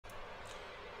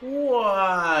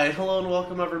Why, hello and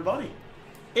welcome everybody.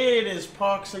 It is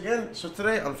Pohx again. So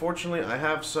today, unfortunately, I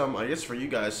have some, I guess for you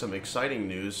guys, some exciting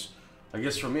news. I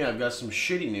guess for me, I've got some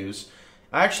shitty news.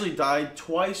 I actually died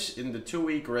twice in the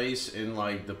 2-week race in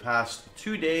like the past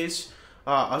 2 days.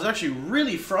 I was actually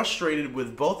really frustrated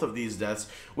with both of these deaths,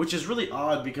 which is really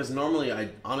odd because normally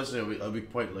I'll be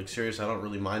quite like serious. I don't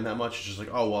really mind that much. It's just like,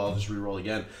 oh well, I'll just reroll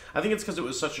again. I think it's because it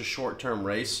was such a short-term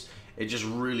race. It just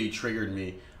really triggered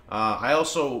me. I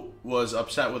also was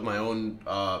upset with my own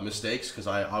mistakes because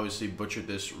I obviously butchered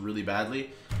this really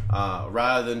badly.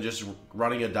 Rather than just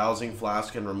running a dowsing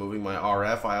flask and removing my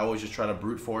RF, I always just try to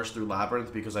brute force through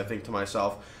Labyrinth because I think to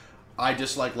myself, I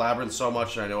dislike Labyrinth so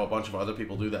much, and I know a bunch of other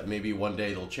people do, that maybe one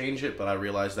day they'll change it, but I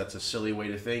realize that's a silly way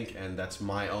to think, and that's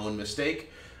my own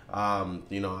mistake.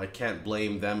 You know, I can't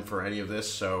blame them for any of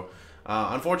this, so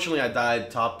unfortunately I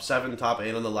died top 7, top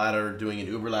 8 on the ladder doing an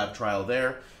Uberlab trial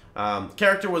there.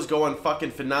 Character was going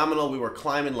fucking phenomenal. We were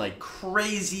climbing like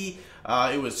crazy.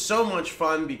 It was so much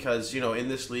fun because, you know, in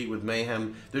this league with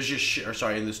Mayhem, there's just shit, or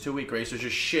sorry, in this 2-week race, there's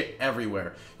just shit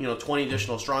everywhere. You know, 20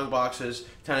 additional strong boxes,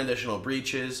 10 additional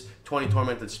breaches, 20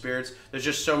 tormented spirits. There's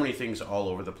just so many things all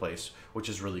over the place, which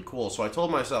is really cool. So I told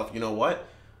myself, you know what?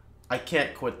 I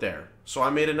can't quit there. So I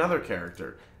made another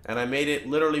character. And I made it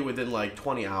literally within like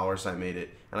 20 hours I made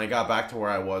it. And I got back to where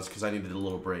I was because I needed a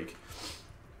little break.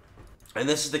 And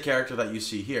this is the character that you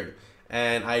see here.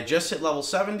 And I just hit level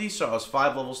 70, so I was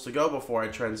 5 levels to go before I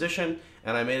transitioned.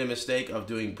 And I made a mistake of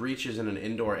doing breaches in an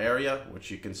indoor area,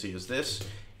 which you can see is this.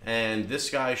 And this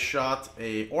guy shot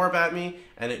a orb at me,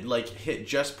 and it like hit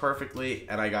just perfectly.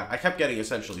 And I kept getting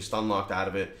essentially stun locked out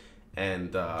of it.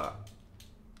 And,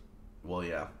 well,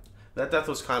 yeah. That death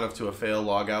was kind of to a fail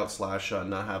logout slash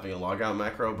not having a logout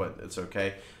macro, but it's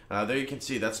okay. There you can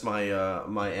see, that's my,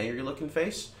 my angry looking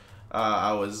face. I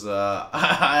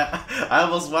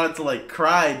almost wanted to like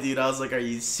cry, dude. I was like, are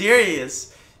you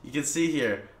serious? You can see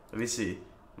here. Let me see.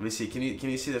 Can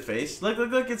you see the face? Look.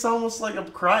 It's almost like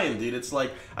I'm crying, dude. It's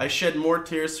like I shed more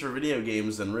tears for video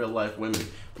games than real life women.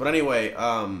 But anyway,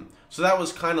 so that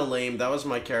was kind of lame. That was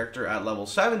my character at level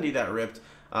 70 that ripped.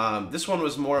 This one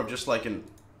was more of just like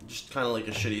just kind of like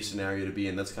a shitty scenario to be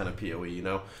in. That's kind of PoE, you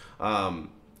know?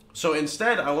 So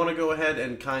instead, I want to go ahead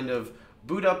and kind of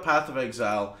boot up Path of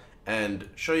Exile and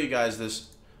show you guys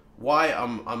this. Why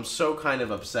I'm so kind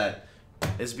of upset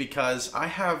is because I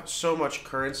have so much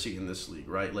currency in this league,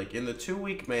 right? Like in the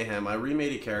 2-week Mayhem, I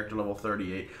remade a character level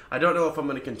 38. I don't know if I'm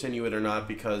going to continue it or not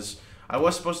because I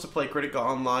was supposed to play Critical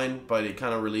Online, but it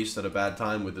kind of released at a bad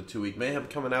time with the 2-week Mayhem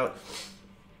coming out.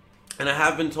 And I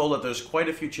have been told that there's quite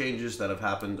a few changes that have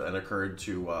happened and occurred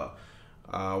to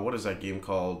what is that game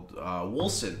called?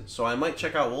 Wilson. So I might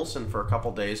check out Wilson for a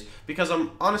couple days because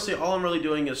honestly, all I'm really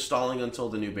doing is stalling until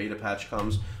the new beta patch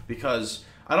comes because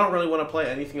I don't really want to play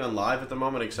anything on live at the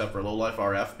moment except for low-life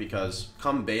RF because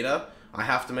come beta, I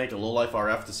have to make a low-life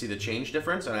RF to see the change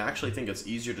difference, and I actually think it's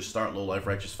easier to start low-life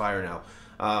Righteous Fire now.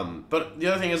 But the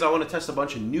other thing is I want to test a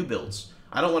bunch of new builds.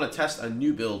 I don't want to test a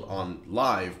new build on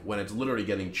live when it's literally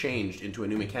getting changed into a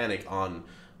new mechanic on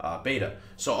beta.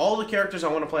 So all the characters I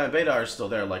want to play on beta are still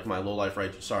there, like my low life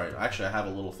sorry, actually I have a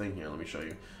little thing here, let me show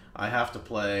you. I have to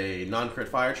play non-crit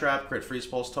Fire Trap, crit Freeze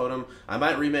Pulse Totem. I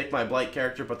might remake my Blight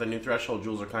character, but the new Threshold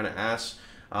Jewels are kind of ass.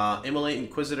 Immolate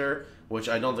Inquisitor, which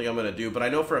I don't think I'm going to do, but I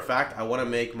know for a fact I want to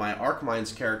make my Arc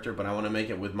Minds character, but I want to make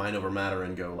it with Mind Over Matter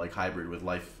and go like hybrid with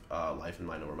Life and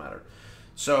Mind Over Matter.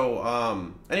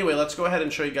 So, anyway, let's go ahead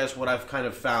and show you guys what I've kind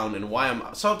of found and why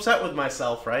I'm so upset with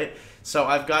myself, right? So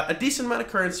I've got a decent amount of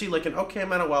currency, like an okay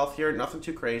amount of wealth here, nothing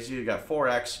too crazy. You got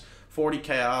 4x, 40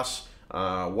 chaos,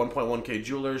 1.1k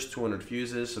jewelers, 200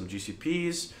 fuses, some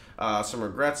GCPs, some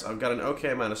regrets. I've got an okay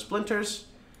amount of splinters.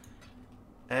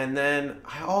 And then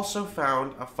I also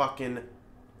found a fucking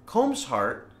Combs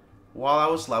Heart while I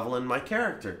was leveling my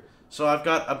character. So I've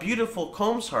got a beautiful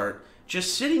Combs Heart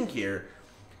just sitting here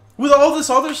with all this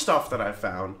other stuff that I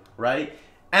found, right?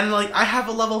 And like I have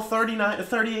a level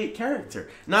 38 character.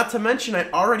 Not to mention I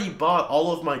already bought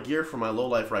all of my gear for my low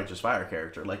life Righteous Fire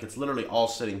character. Like it's literally all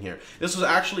sitting here. This was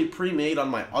actually pre-made on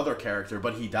my other character,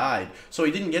 but he died, so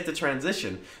he didn't get the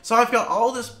transition. So I've got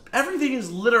all this, everything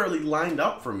is literally lined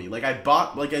up for me. Like I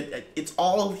bought, like it's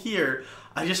all here.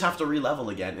 I just have to re-level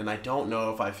again, and I don't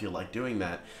know if I feel like doing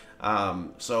that.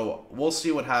 So we'll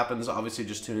see what happens. Obviously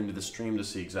just tune into the stream to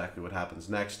see exactly what happens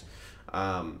next.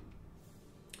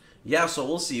 Yeah, so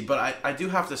we'll see. But I do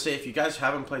have to say, if you guys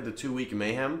haven't played the 2-week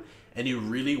Mayhem and you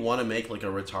really want to make like a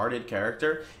retarded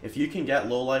character, if you can get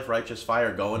Low Life Righteous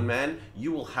Fire going, man,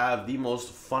 you will have the most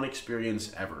fun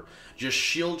experience ever. Just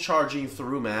shield charging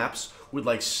through maps with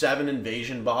like 7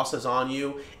 invasion bosses on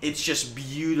you. It's just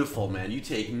beautiful, man. You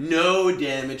take no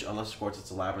damage, unless of course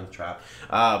it's a labyrinth trap.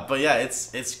 But yeah,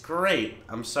 it's great.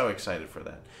 I'm so excited for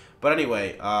that. But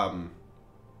anyway,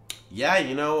 yeah,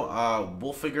 you know,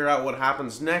 we'll figure out what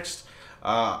happens next.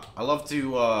 I'd love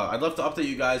to update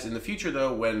you guys in the future,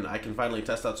 though, when I can finally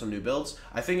test out some new builds.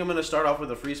 I think I'm going to start off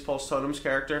with a Freeze Pulse Totems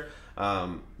character,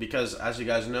 because, as you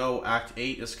guys know, Act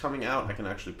 8 is coming out. I can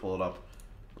actually pull it up.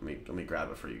 Let me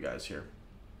grab it for you guys here.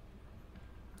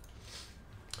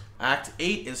 Act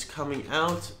 8 is coming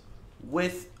out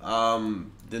with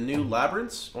the new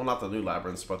labyrinths. Well, not the new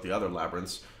labyrinths, but the other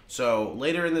labyrinths. So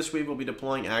later in this week, we'll be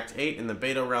deploying Act 8 in the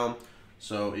beta realm.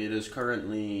 So it is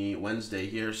currently Wednesday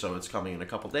here, so it's coming in a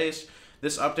couple days.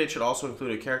 This update should also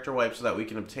include a character wipe so that we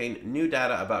can obtain new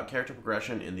data about character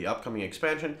progression in the upcoming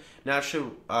expansion.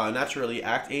 Naturally,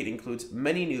 Act 8 includes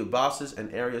many new bosses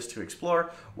and areas to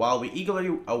explore. While we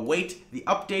eagerly await the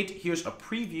update, here's a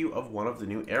preview of one of the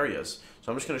new areas.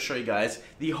 So I'm just going to show you guys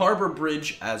the Harbor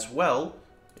Bridge as well,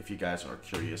 if you guys are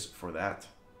curious for that.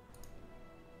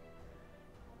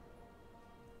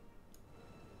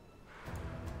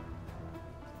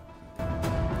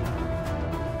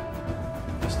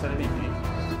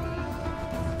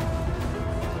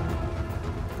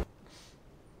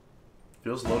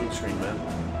 Feels loading screen, man.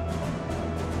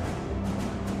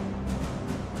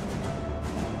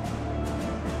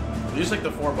 These like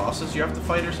the 4 bosses you have to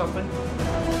fight or something?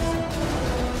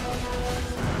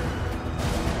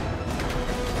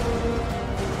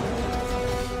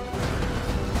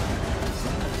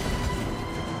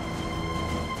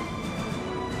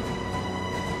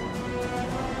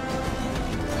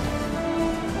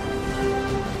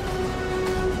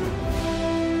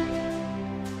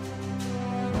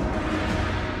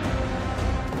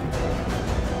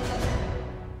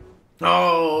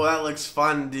 Oh, that looks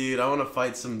fun, dude. I want to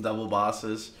fight some double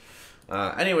bosses.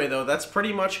 Anyway, though, that's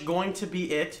pretty much going to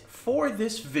be it for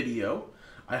this video.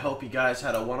 I hope you guys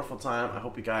had a wonderful time. I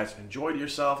hope you guys enjoyed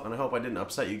yourself, and I hope I didn't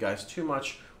upset you guys too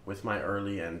much with my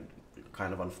early and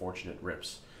kind of unfortunate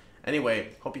rips. Anyway,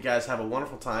 hope you guys have a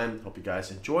wonderful time. Hope you guys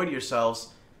enjoyed yourselves,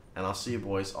 and I'll see you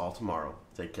boys all tomorrow.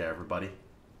 Take care, everybody.